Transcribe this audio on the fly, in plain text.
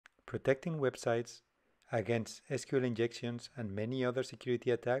Protecting websites against SQL injections and many other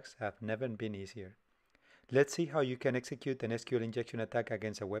security attacks have never been easier. Let's see how you can execute an SQL injection attack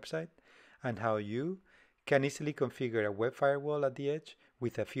against a website and how you can easily configure a web firewall at the edge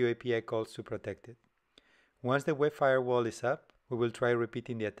with a few API calls to protect it. Once the web firewall is up, we will try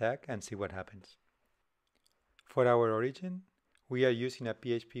repeating the attack and see what happens. For our origin, we are using a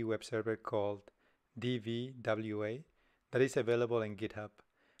PHP web server called dvwa that is available in GitHub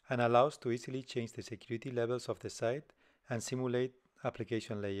and allows to easily change the security levels of the site and simulate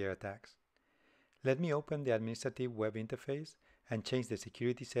application layer attacks. Let me open the administrative web interface and change the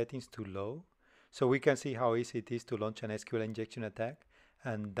security settings to low so we can see how easy it is to launch an SQL injection attack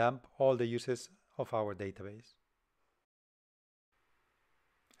and dump all the users of our database.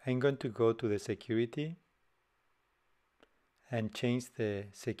 I'm going to go to the security and change the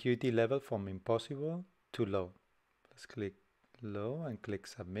security level from impossible to low. Let's click low and click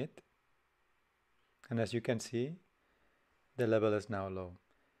submit. And as you can see, the level is now low.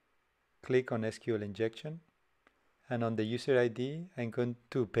 Click on SQL injection, and on the user ID, I'm going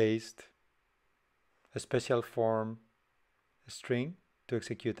to paste a special form string to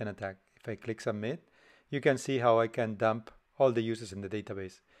execute an attack. If I click submit, you can see how I can dump all the users in the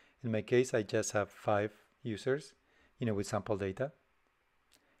database. In my case, I just have 5 users, with sample data.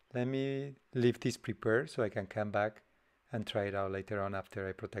 Let me leave this prepared so I can come back and try it out later on after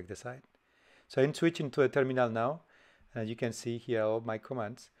I protect the site. So I'm switching to a terminal now, and you can see here all my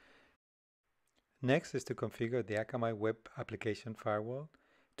commands. Next is to configure the Akamai web application firewall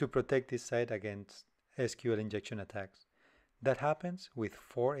to protect this site against SQL injection attacks. That happens with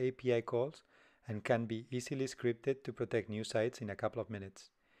 4 API calls and can be easily scripted to protect new sites in a couple of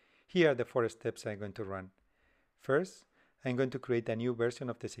minutes. Here are the 4 steps I'm going to run. First, I'm going to create a new version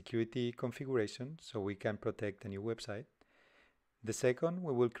of the security configuration so we can protect a new website. The second,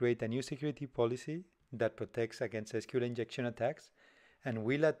 we will create a new security policy that protects against SQL injection attacks and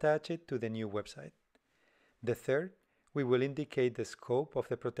will attach it to the new website. The third, we will indicate the scope of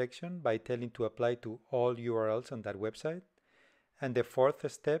the protection by telling to apply to all URLs on that website. And the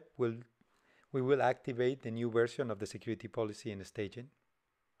fourth step, we will activate the new version of the security policy in staging.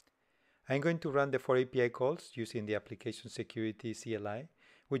 I'm going to run the 4 API calls using the Application Security CLI,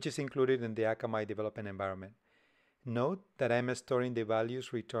 which is included in the Akamai development environment. Note that I'm storing the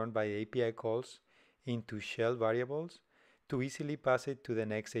values returned by API calls into shell variables to easily pass it to the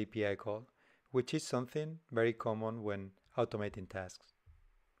next API call, which is something very common when automating tasks.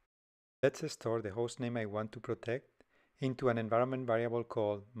 Let's store the hostname I want to protect into an environment variable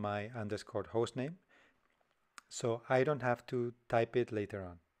called my_hostname, so I don't have to type it later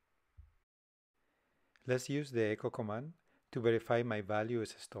on. Let's use the echo command to verify my value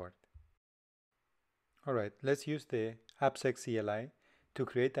is stored. Alright, let's use the AppSec CLI to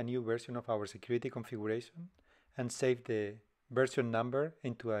create a new version of our security configuration and save the version number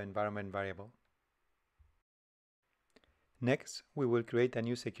into an environment variable. Next, we will create a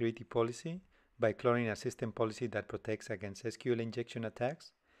new security policy by cloning a system policy that protects against SQL injection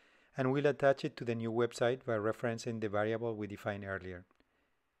attacks, and we'll attach it to the new website by referencing the variable we defined earlier.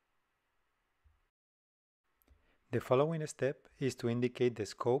 The following step is to indicate the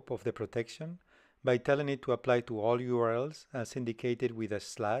scope of the protection by telling it to apply to all URLs as indicated with a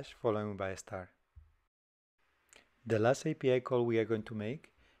slash followed by a star. The last API call we are going to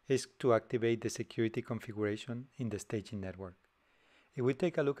make is to activate the security configuration in the staging network. If we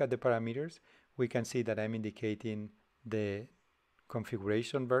take a look at the parameters, we can see that I'm indicating the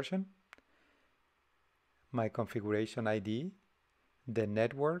configuration version, my configuration ID, the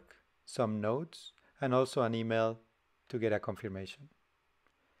network, some nodes, and also an email to get a confirmation.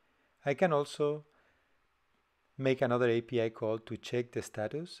 I can also make another API call to check the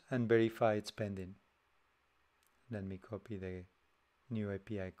status and verify it's pending. Let me copy the new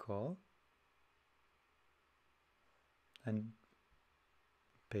API call and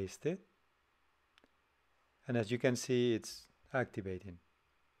paste it. And as you can see, it's activating.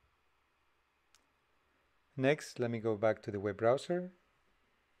 Next, let me go back to the web browser.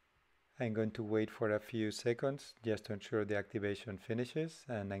 I'm going to wait for a few seconds just to ensure the activation finishes,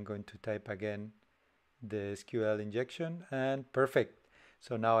 and I'm going to type again the SQL injection, and perfect.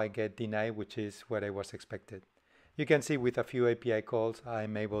 So now I get denied, which is what I was expected. You can see with a few API calls,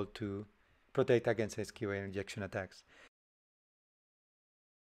 I'm able to protect against SQL injection attacks.